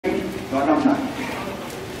alumni.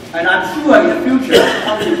 And I'm sure in the future,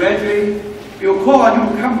 after you graduate, we'll call on you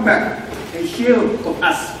to come back and share with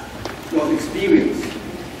us your experience.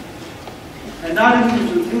 And now let me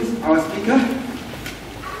introduce our speaker.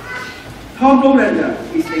 Tom Rolander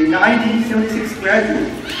is a 1976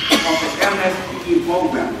 graduate of the MSPE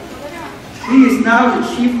program. He is now the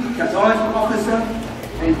Chief Technology Officer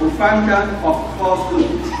and co-founder of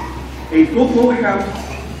CrossGroup, a global health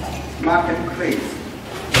marketplace.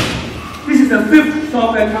 This is the fifth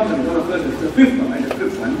software company, not the first, it's the fifth one, and the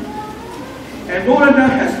fifth one. And Rolander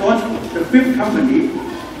has launched the fifth company,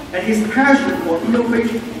 and his passion for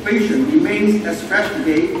innovation remains as fresh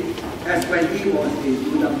today as when he was a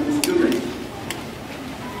UW student.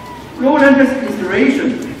 Rolander's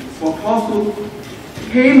inspiration for CrossGroup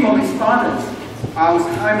came from his father's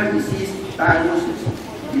Alzheimer's disease diagnosis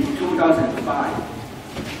in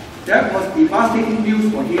 2005. That was devastating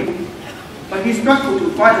news for him, but he struggled to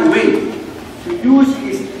find a way to use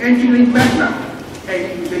his engineering background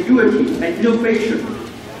and ingenuity and innovation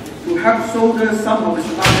to help shoulder some of his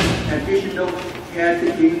father's additional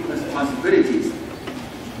caretaking responsibilities.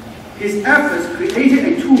 His efforts created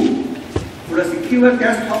a tool for a secure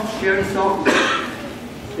desktop sharing software.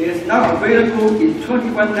 It is now available in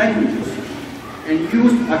 21 languages and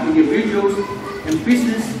used by individuals and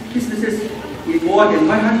businesses in more than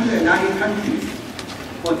 190 countries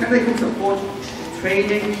for technical support,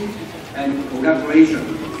 training, and collaboration.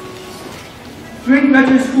 During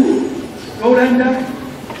graduate school, Rolander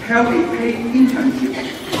held a paid internship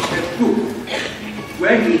at Google,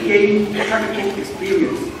 where he gained practical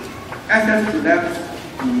experience, access to labs,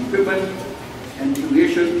 equipment, and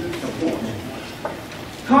tuition support.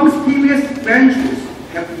 Tom's previous ventures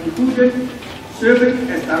have included serving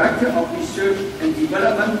as Director of Research and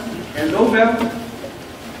Development at Nobel,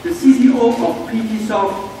 the CTO of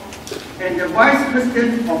PTSoft, and the Vice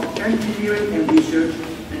President of Engineering and Research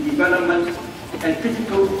and Development at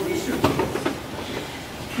Critical Research.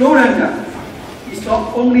 Rolander is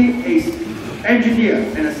not only an engineer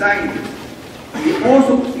and a scientist, he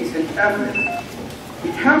also is an athlete. He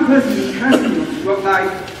hampers the intensity of his work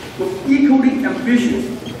life with equally ambitious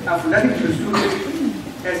athletic pursuits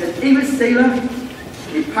as an avid sailor,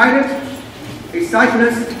 a pilot, a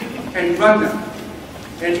cyclist, and runner.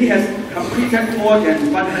 And he has completed more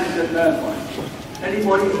than 100 marathons.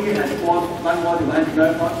 Anybody here has run more than 100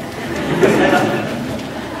 marathons?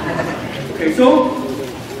 Okay, so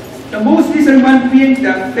the most recent one being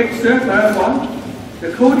the Big Sur Marathon,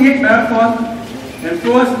 the Kodiak Marathon, and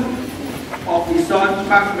first of the Sun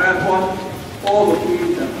Park Marathon, all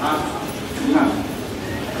within the past 2 months.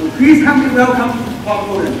 So please help me welcome Tom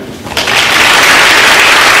Rolander.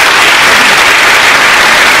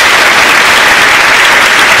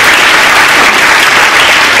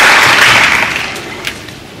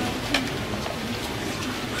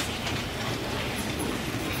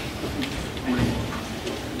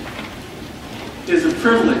 It is a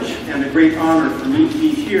privilege and a great honor for me to be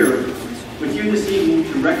here with you this evening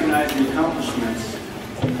to recognize the accomplishments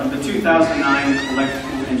of the 2009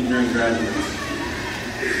 electrical engineering graduates.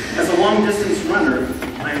 As a long-distance runner,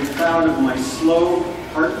 I am proud of my slow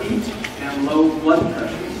heartbeat and low blood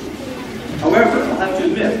pressure. However, I'll have to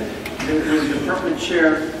admit that when the department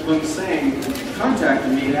chair, Lung Sang,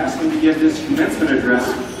 contacted me and asked me to give this commencement address,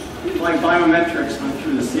 my biometrics went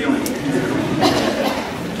through the ceiling.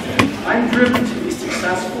 I'm driven to be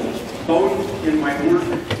successful, both in my work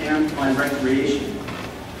and my recreation.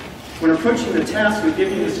 When approaching the task of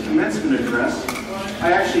giving this commencement address,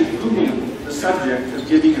 I actually Googled the subject of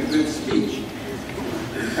giving a good speech.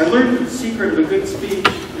 I learned that the secret of a good speech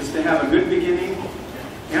is to have a good beginning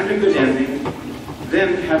and a good ending,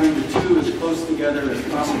 then having the two as close together as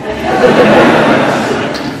possible.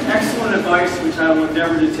 Excellent advice which I will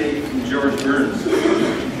endeavor to take from George Burns.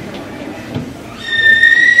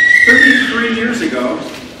 33 years ago,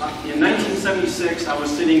 in 1976, I was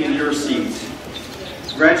sitting in your seats,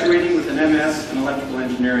 graduating with an MS in electrical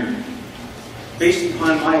engineering. Based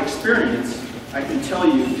upon my experience, I can tell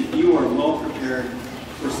you that you are well prepared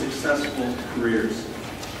for successful careers.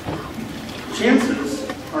 Chances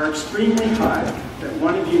are extremely high that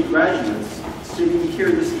one of you graduates sitting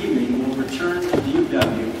here this evening will return to the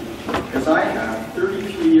UW, as I have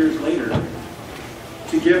 33 years later,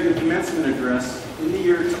 to give the commencement address in the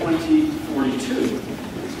year 2042.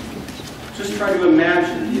 Just try to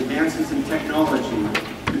imagine the advances in technology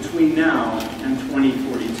between now and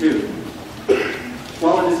 2042.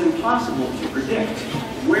 While it is impossible to predict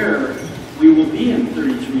where we will be in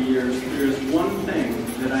 33 years, there is one thing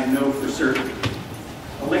that I know for certain.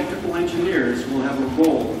 Electrical engineers will have a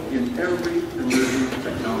role in every emerging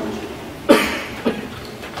technology.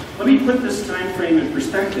 Let me put this time frame in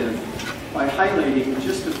perspective by highlighting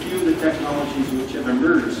just a few of the technologies which have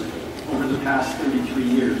emerged over the past 33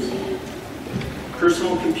 years.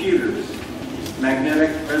 Personal computers,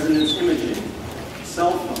 magnetic resonance imaging,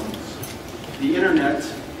 cell phones, the internet,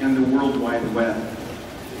 and the World Wide Web.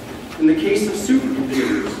 In the case of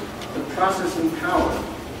supercomputers, the processing power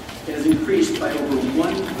has increased by over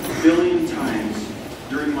 1 billion times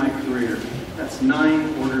during my career. That's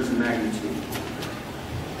 9 orders of magnitude.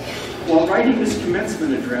 While writing this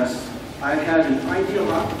commencement address, I had an ideal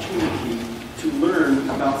opportunity to learn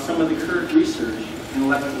about some of the current research in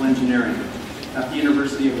electrical engineering at the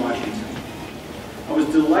University of Washington. I was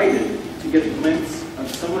delighted to get a glimpse of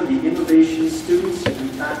some of the innovations students and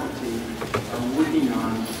faculty are working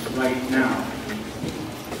on right now.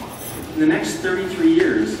 In the next 33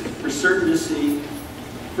 years, we're certain to see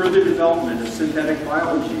further development of synthetic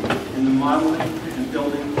biology in the modeling and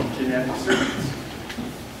building of genetic circuits,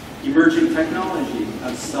 emerging technology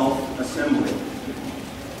of self-assembly,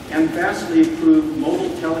 and vastly improved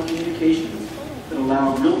mobile telecommunications that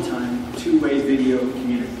allow real-time two-way video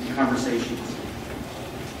conversations.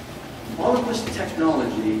 All of this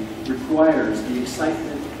technology requires the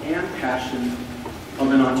excitement and passion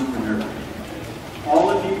of an entrepreneur.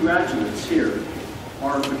 All of you graduates here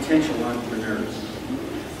are potential entrepreneurs.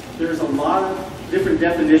 There's a lot of different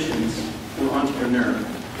definitions for entrepreneur.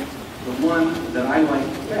 The one that I like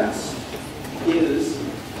best is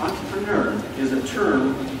entrepreneur is a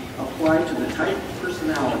term applied to the type of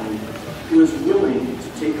personality who is willing to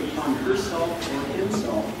take upon herself or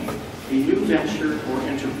himself a new venture or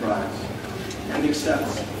enterprise and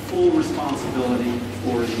accepts full responsibility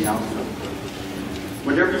for the outcome.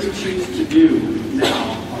 Whatever you choose to do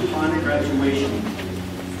now upon graduation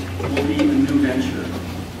will be a new venture.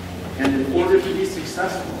 And in order to be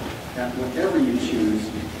successful at whatever you choose,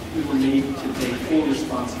 you will need to take full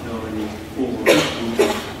responsibility for it.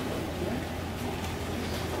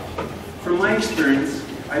 From my experience,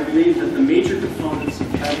 I believe that the major components of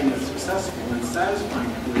having a successful and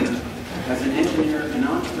satisfying career as an engineer and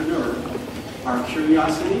entrepreneur are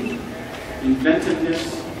curiosity,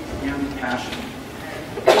 inventiveness, and passion.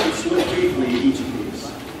 Let's look briefly at each of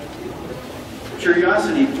these.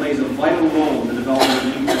 Curiosity plays a vital role in the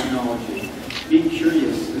development of new technology. Being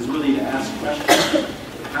curious is really to ask questions: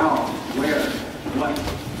 how, where, what,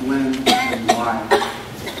 when, and why.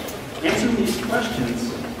 Answering these questions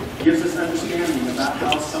gives us understanding about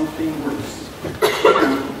how something works.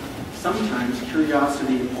 And sometimes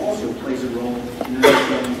curiosity also plays a role in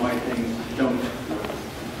understanding why things don't work.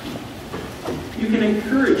 You can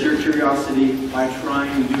encourage your curiosity by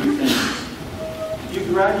trying new things. You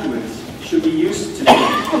graduates should be used to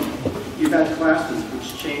change. You've had classes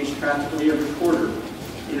which change practically every quarter,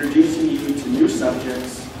 introducing you to new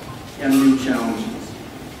subjects and new challenges.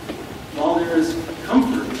 While there is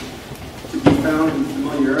comfort to be found in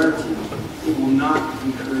familiarity, it will not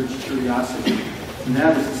encourage curiosity, and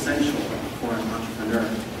that is essential for an entrepreneur.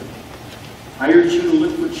 I urge you to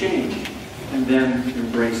look for change and then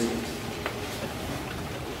embrace it.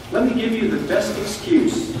 Let me give you the best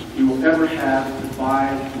excuse you will ever have to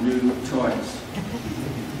buy new toys.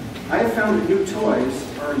 I have found that new toys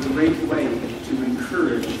are a great way to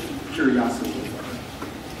encourage curiosity.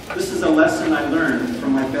 This is a lesson I learned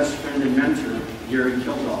from my best friend and mentor, Gary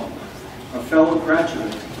Kildall, a fellow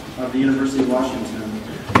graduate of the University of Washington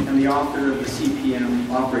and the author of the CPM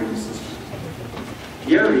operating system.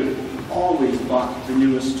 Gary always bought the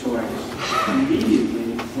newest toys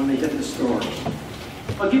immediately when they hit the stores.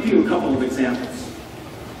 I'll give you a couple of examples.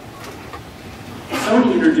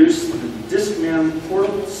 Sony introduced the Discman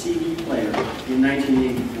portable CD player in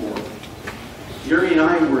 1984. Gary and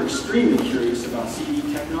I were extremely curious about CD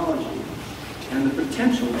technology and the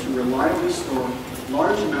potential to reliably store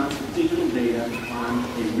large amounts of digital data on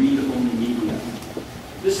a read-only media.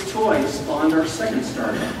 This toy spawned our second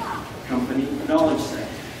startup company, Knowledge Set,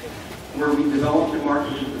 where we developed and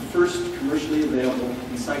marketed the first commercially available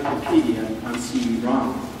encyclopedia on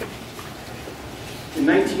CD-ROM. In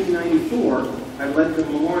 1994, I led the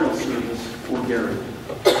memorial service for Gary.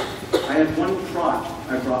 I had one prop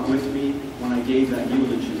I brought with me when I gave that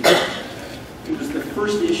eulogy. It was the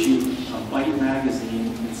first issue of Byte magazine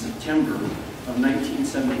in September of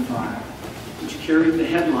 1975, which carried the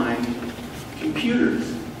headline,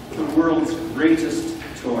 "Computers, the world's greatest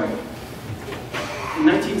toy." In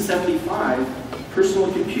 1975,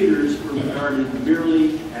 personal computers were regarded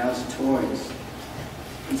merely as toys.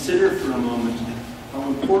 Consider for a moment how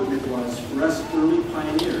important it was for us early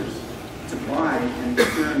pioneers to buy and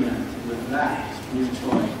experiment with that new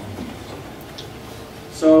toy.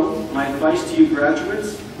 So, my advice to you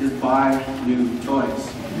graduates is buy new toys.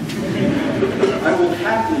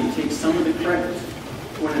 some of the credit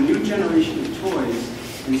when a new generation of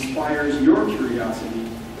toys inspires your curiosity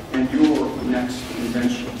and your next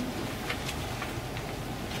invention.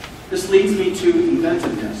 This leads me to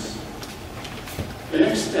inventiveness. The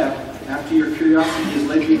next step after your curiosity has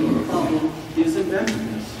led you to a problem is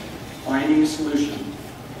inventiveness, finding a solution.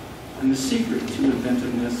 And the secret to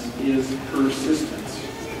inventiveness is persistence.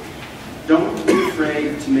 Don't be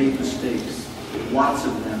afraid to make mistakes, lots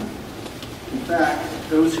of them. In fact,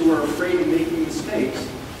 those who are afraid of making mistakes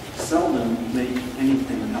seldom make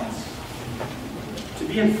anything else. To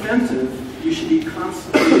be inventive, you should be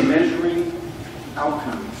constantly measuring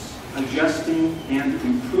outcomes, adjusting and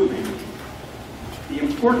improving. The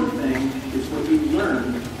important thing is what you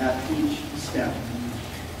learn at each step,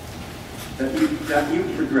 that you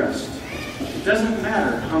progressed. It doesn't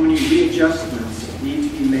matter how many readjustments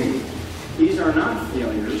need to be made. These are not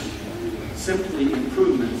failures, simply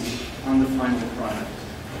improvements on the final product.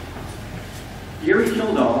 Gary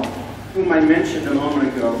Kildall, whom I mentioned a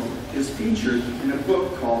moment ago, is featured in a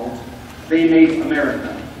book called They Made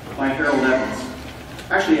America by Harold Evans.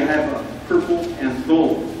 Actually, I have a purple and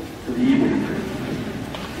gold for the evening.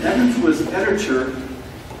 Evans was editor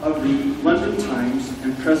of the London Times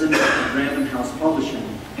and president of Random House Publishing.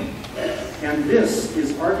 And this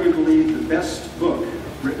is arguably the best book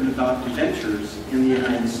written about inventors in the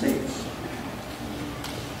United States.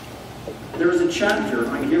 There is a chapter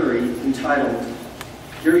on Gary entitled,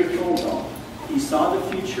 Gary Kildall, He Saw the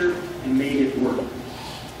Future and Made It Work.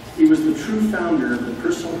 He was the true founder of the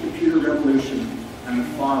personal computer revolution and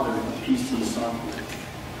the father of PC software.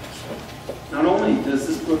 Not only does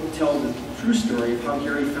this book tell the true story of how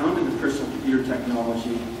Gary founded the personal computer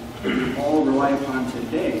technology we all rely upon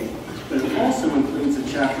today, but it also includes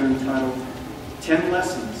a chapter entitled 10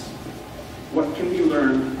 Lessons, What Can Be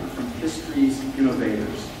Learned from History's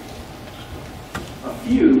Innovators. A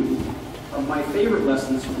few of my favorite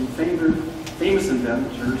lessons from famous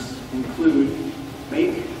inventors include,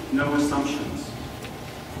 make no assumptions.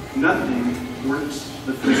 Nothing works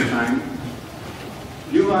the first time.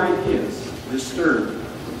 New ideas disturb,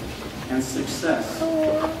 and success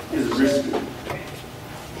is risky.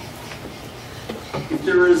 If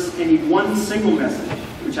there is any one single message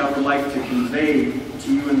which I would like to convey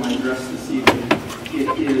to you in my address this evening,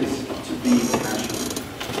 it is to be passionate.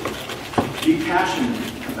 Be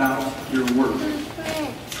passionate about your work.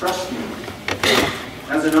 Trust me,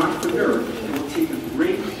 as an entrepreneur, it will take a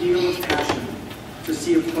great deal of passion to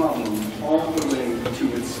see a problem all the way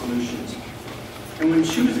to its solutions. And when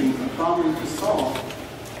choosing a problem to solve,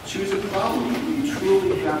 choose a problem that you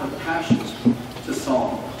truly have a passion to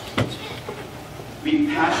solve. Be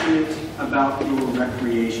passionate about your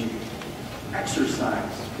recreation.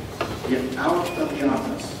 Exercise. Get out of the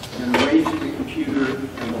office and away from the computer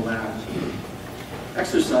and the lab.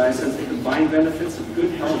 Exercise has the combined benefits of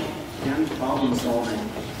good health and problem solving.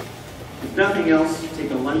 If nothing else,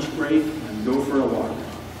 take a lunch break and go for a walk.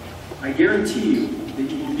 I guarantee you that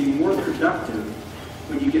you will be more productive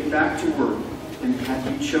when you get back to work than had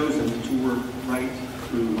you chosen to work right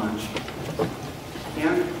through lunch.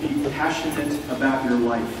 And be passionate about your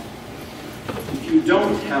life. If you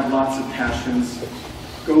don't have lots of passions,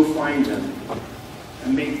 go find them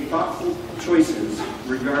and make thoughtful choices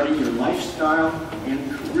regarding your lifestyle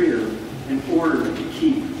and career in order to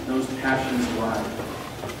keep those passions alive.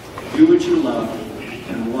 Do what you love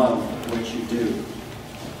and love what you do.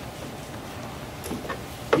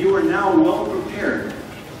 You are now well prepared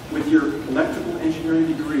with your electrical engineering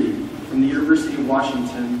degree from the University of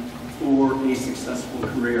Washington for a successful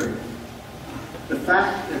career. The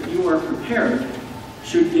fact that you are prepared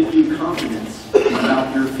should give you confidence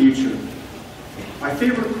about your future. My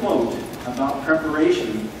favorite quote about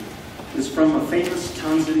preparation is from a famous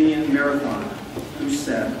Tanzanian marathoner who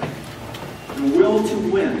said, "The will to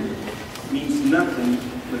win means nothing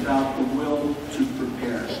without the will to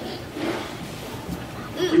prepare."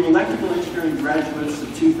 You electrical engineering graduates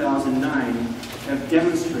of 2009 have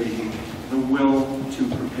demonstrated the will to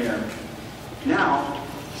prepare. Now,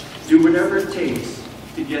 do whatever it takes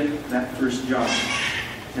to get that first job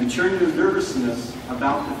and turn your nervousness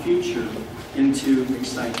about the future into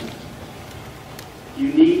excitement. You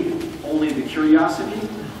need only the curiosity,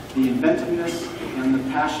 the inventiveness, and the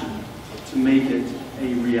passion to make it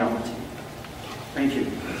a reality. Thank you.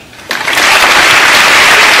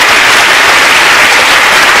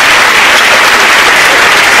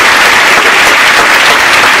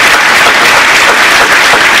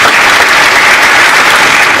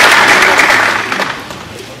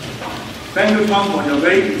 Thank you, Tom, for your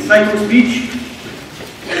very insightful speech.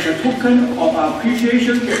 As a token of our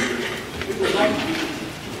appreciation, we would like to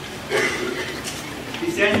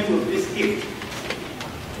present you with this gift.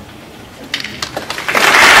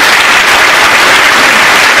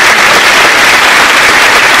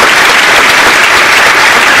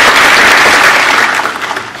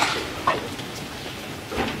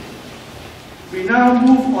 We now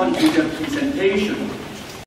move on to the presentation.